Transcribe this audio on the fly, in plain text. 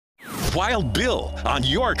with Wild Bill on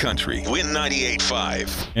your country. Win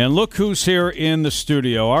 98.5. And look who's here in the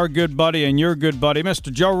studio. Our good buddy and your good buddy,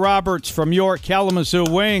 Mr. Joe Roberts from your Kalamazoo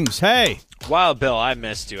Wings. Hey. Wild Bill, I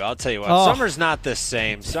missed you. I'll tell you what. Summer's not the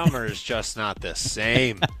same. Summer is just not the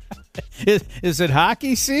same. Is it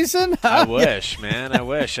hockey season? I wish, man. I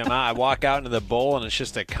wish. I walk out into the bowl, and it's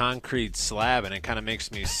just a concrete slab, and it kind of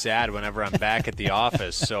makes me sad whenever I'm back at the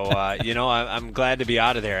office. So, I'm glad to be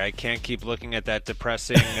out of there. I can't keep looking at that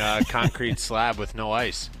depressing concrete slab with no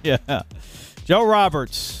ice. Yeah. Joe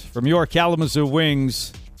Roberts from your Kalamazoo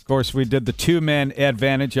Wings. Of course, we did the two-man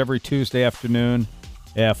advantage every Tuesday afternoon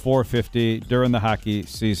at 4:50 during the hockey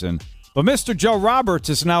season. But Mr. Joe Roberts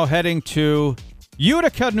is now heading to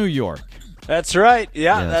Utica, New York. That's right.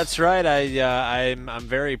 Yeah, Yes. That's right. I'm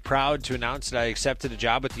very proud to announce that I accepted a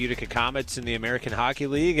job with the Utica Comets in the American Hockey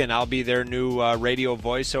League, and I'll be their new radio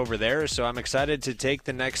voice over there. So I'm excited to take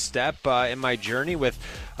the next step in my journey with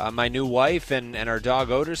my new wife and our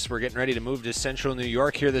dog Otis. We're getting ready to move to Central New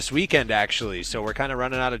York here this weekend, actually. So we're kind of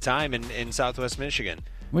running out of time in Southwest Michigan.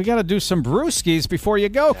 We got to do some brewskis before you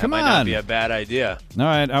go. Come on. That might not be a bad idea. All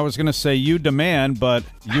right. I was going to say you demand, but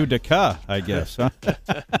Utica, I guess. Huh?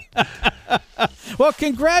 Well,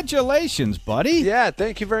 congratulations, buddy. Yeah,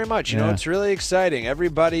 thank you very much. You know, it's really exciting.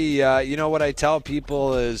 Everybody, what I tell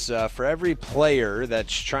people is for every player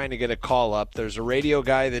that's trying to get a call up, there's a radio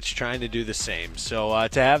guy that's trying to do the same. So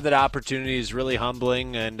to have that opportunity is really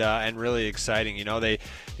humbling and really exciting. You know, they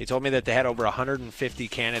told me that they had over 150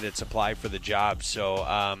 candidates apply for the job. So,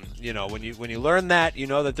 when you learn that, you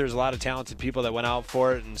know that there's a lot of talented people that went out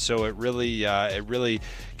for it. And so it really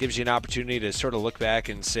gives you an opportunity to sort of look back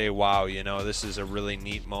and say, wow, this is a really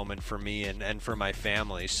neat moment for me and for my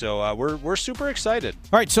family. So we're super excited.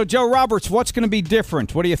 All right, so Joe Roberts, what's going to be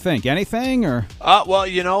different? What do you think? Anything or?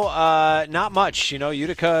 Not much.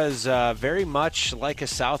 Utica is very much like a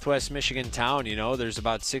Southwest Michigan town. There's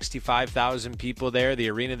about 65,000 people there. The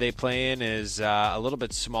arena they play in is a little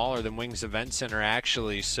bit smaller than Wings Event Center,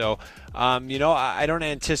 actually. So, I don't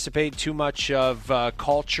anticipate too much of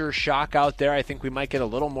culture shock out there. I think we might get a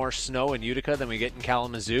little more snow in Utica than we get in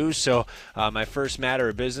Kalamazoo. So my first matter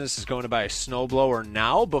of business is going to buy a snowblower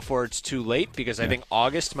now before it's too late, because I think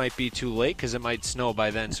August might be too late because it might snow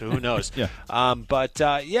by then. So who knows?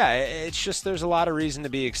 It's just there's a lot of reason to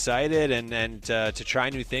be excited and to try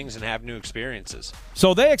new things and have new experiences.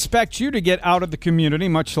 So they expect you to get out of the community,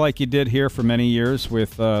 much like you did here for many years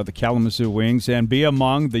with the Kalamazoo Wings, and be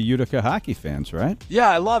among the Utica hockey fans, right? Yeah,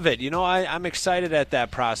 I love it. I'm excited at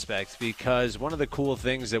that prospect, because one of the cool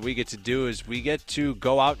things that we get to do is we get to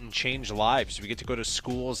go out and change lives. We get to go to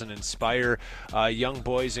schools and inspire young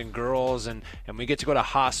boys and girls, and we get to go to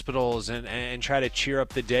hospitals and try to cheer up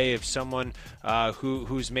the day of someone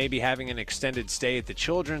who's maybe having an extended stay at the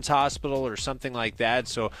Children's Hospital or something like that.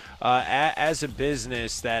 So as a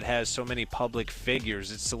business that has so many public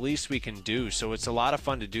figures, it's the least we can do. So it's a lot of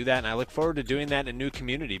fun to do that, and I look forward to doing that in a new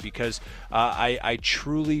community, because I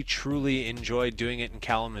truly, truly enjoyed doing it in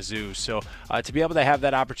Kalamazoo. So to be able to have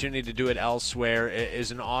that opportunity to do it elsewhere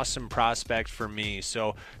is an awesome prospect for me.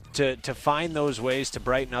 So to find those ways to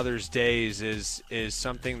brighten others' days is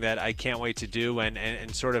something that I can't wait to do,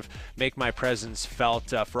 and sort of make my presence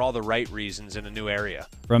felt for all the right reasons in a new area.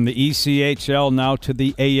 From the ECHL now to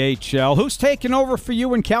the AHL. Who's taking over for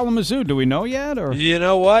you in Kalamazoo? Do we know yet? Or you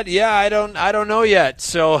know what? Yeah, I don't know yet.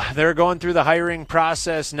 So they're going through the hiring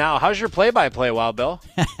process now. How's your play-by-play, Wild Bill?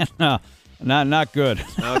 No. Not good.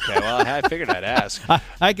 Okay, well, I figured I'd ask.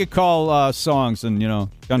 I could call songs and,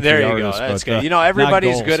 country there you artists. Go. That's but, good.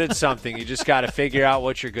 Everybody's good good at something. You just got to figure out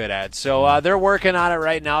what you're good at. So they're working on it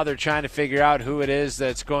right now. They're trying to figure out who it is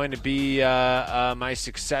that's going to be my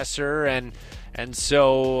successor, and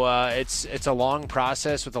so it's a long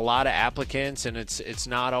process with a lot of applicants, and it's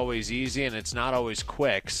not always easy, and it's not always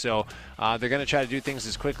quick. So they're going to try to do things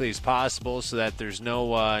as quickly as possible so that there's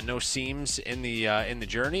no seams in the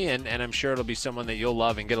journey, and I'm sure it'll be someone that you'll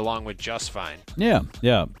love and get along with just fine. Yeah,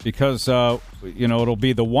 because it'll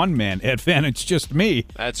be the one-man advantage, just me.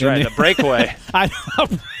 That's right, the breakaway.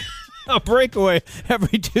 A breakaway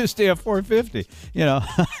every Tuesday at 4:50.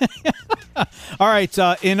 All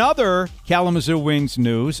right. In other Kalamazoo Wings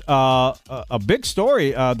news, a big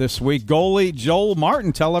story this week. Goalie Joel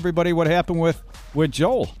Martin. Tell everybody what happened with with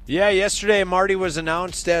Joel. Yeah, yesterday Marty was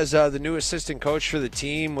announced as the new assistant coach for the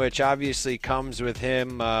team, which obviously comes with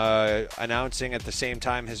him announcing at the same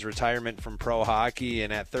time his retirement from pro hockey.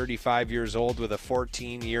 And at 35 years old with a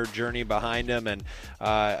 14-year journey behind him and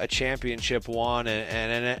a championship won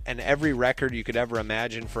and every record you could ever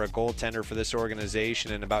imagine for a goaltender for this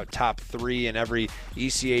organization and about top 3 in every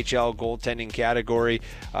ECHL goaltending category.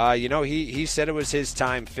 He said it was his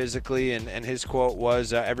time physically, and his quote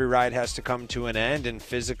was, every ride has to come to an end, and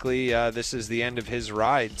physically this is the end of his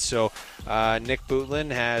ride. So Nick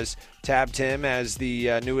Bootlin has tabbed him as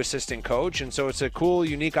the new assistant coach, and so it's a cool,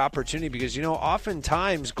 unique opportunity because,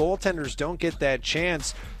 oftentimes goaltenders don't get that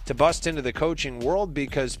chance to bust into the coaching world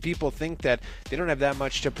because people think that they don't have that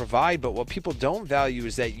much to provide. But what people don't value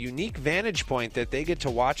is that unique vantage point that they get to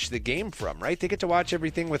watch the game from, right? They get to watch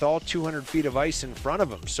everything with all 200 feet of ice in front of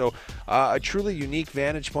them. So a truly unique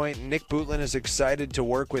vantage point. Nick Bootlin is excited to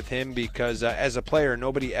work with him because as a player,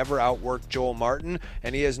 nobody ever outworked Joel Martin,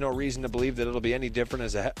 and he has no reason to believe that it'll be any different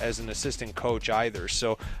as an assistant coach either.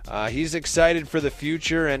 So he's excited for the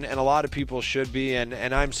future, and a lot of people should be, and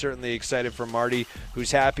I'm certainly excited for Marty,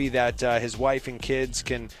 who's happy that his wife and kids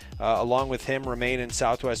can, along with him, remain in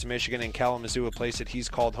Southwest Michigan and Kalamazoo, a place that he's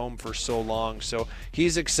called home for so long. So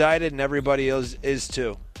he's excited, and everybody else is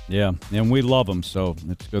too. Yeah, and we love him, so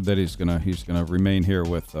it's good that he's gonna remain here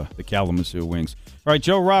with the Kalamazoo Wings. All right,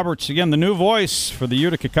 Joe Roberts, again, the new voice for the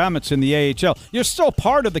Utica Comets in the AHL. You're still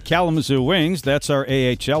part of the Kalamazoo Wings. That's our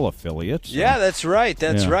AHL affiliate. So. Yeah, that's right.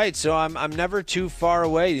 That's right. So I'm never too far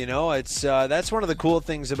away. It's that's one of the cool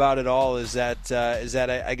things about it all is that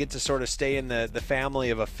I get to sort of stay in the family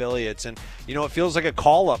of affiliates, and it feels like a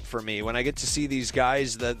call up for me when I get to see these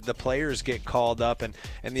guys, the players get called up, and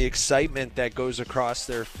the excitement that goes across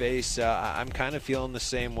their face. I'm kind of feeling the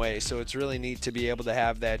same way. So it's really neat to be able to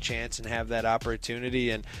have that chance and have that opportunity.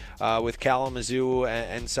 And with Kalamazoo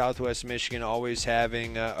and Southwest Michigan always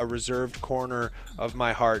having a reserved corner of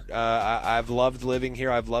my heart. I've loved living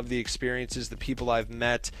here. I've loved the experiences, the people I've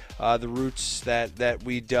met, the roots that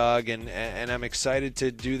we dug, and I'm excited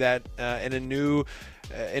to do that in a new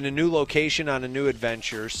location on a new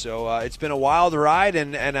adventure. So it's been a wild ride,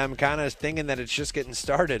 and I'm kind of thinking that it's just getting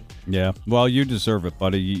started. Yeah, well, you deserve it,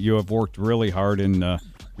 buddy. You have worked really hard, and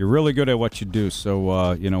you're really good at what you do.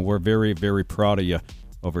 So, we're very, very proud of you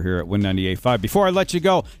over here at Win 98.5. Before I let you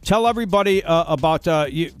go, tell everybody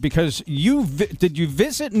about you, because did you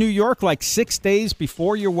visit New York like 6 days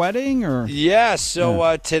before your wedding? Or yeah,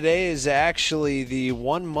 so today is actually the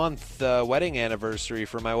 1 month wedding anniversary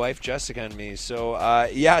for my wife Jessica and me. So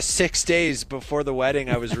 6 days before the wedding,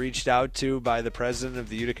 I was reached out to by the president of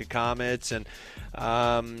the Utica Comets, and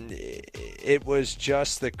it was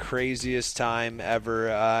just the craziest time ever,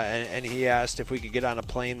 and he asked if we could get on a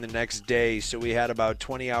plane the next day. So we had about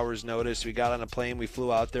 20 hours notice. We got on a plane, we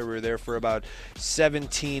flew out there, we were there for about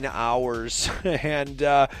 17 hours, and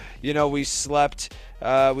we slept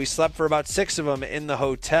for about 6 of them in the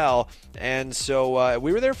hotel, and so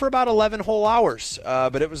we were there for about 11 whole hours,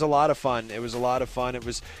 but it was a lot of fun. It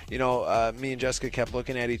was, me and Jessica kept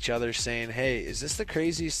looking at each other saying, hey, is this the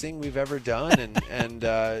craziest thing we've ever done?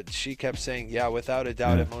 And she kept saying, yeah, without a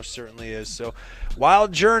doubt, it most certainly is. So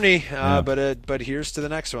wild journey, but here's to the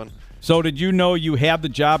next one. So did you know you had the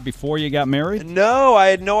job before you got married? No, I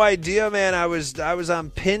had no idea, man. I was on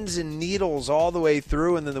pins and needles all the way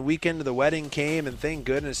through, and then the weekend of the wedding came, and thank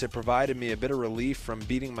goodness it provided me a bit of relief from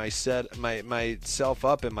beating myself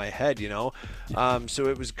up in my head, So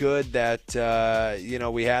it was good that,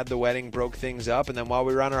 we had the wedding, broke things up, and then while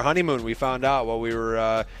we were on our honeymoon, we found out while we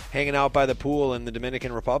were hanging out by the pool in the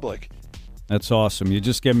Dominican Republic. That's awesome. You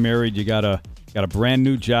just get married, you got a brand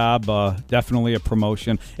new job, definitely a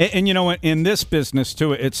promotion. And in this business,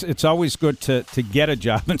 too, it's always good to get a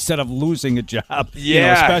job instead of losing a job.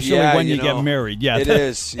 Especially when you get married. Yeah, it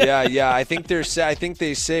is. Yeah. I think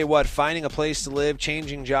they say, finding a place to live,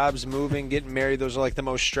 changing jobs, moving, getting married, those are like the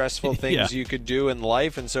most stressful things you could do in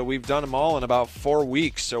life. And so we've done them all in about 4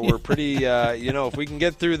 weeks. So we're pretty, if we can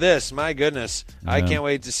get through this, my goodness, I can't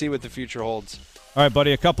wait to see what the future holds. All right,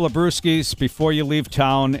 buddy, a couple of brewskis before you leave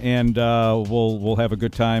town, and we'll have a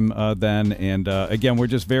good time then. And, again, we're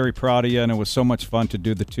just very proud of you, and it was so much fun to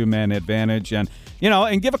do the two-man advantage. And,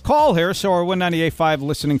 and give a call here so our 198.5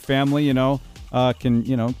 listening family,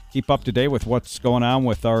 can, keep up to date with what's going on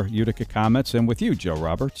with our Utica Comets and with you, Joe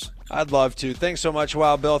Roberts. I'd love to. Thanks so much,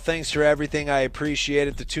 Wild Bill. Thanks for everything. I appreciate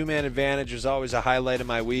it. The two-man advantage was always a highlight of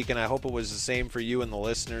my week, and I hope it was the same for you and the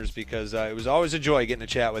listeners because it was always a joy getting to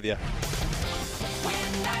chat with you.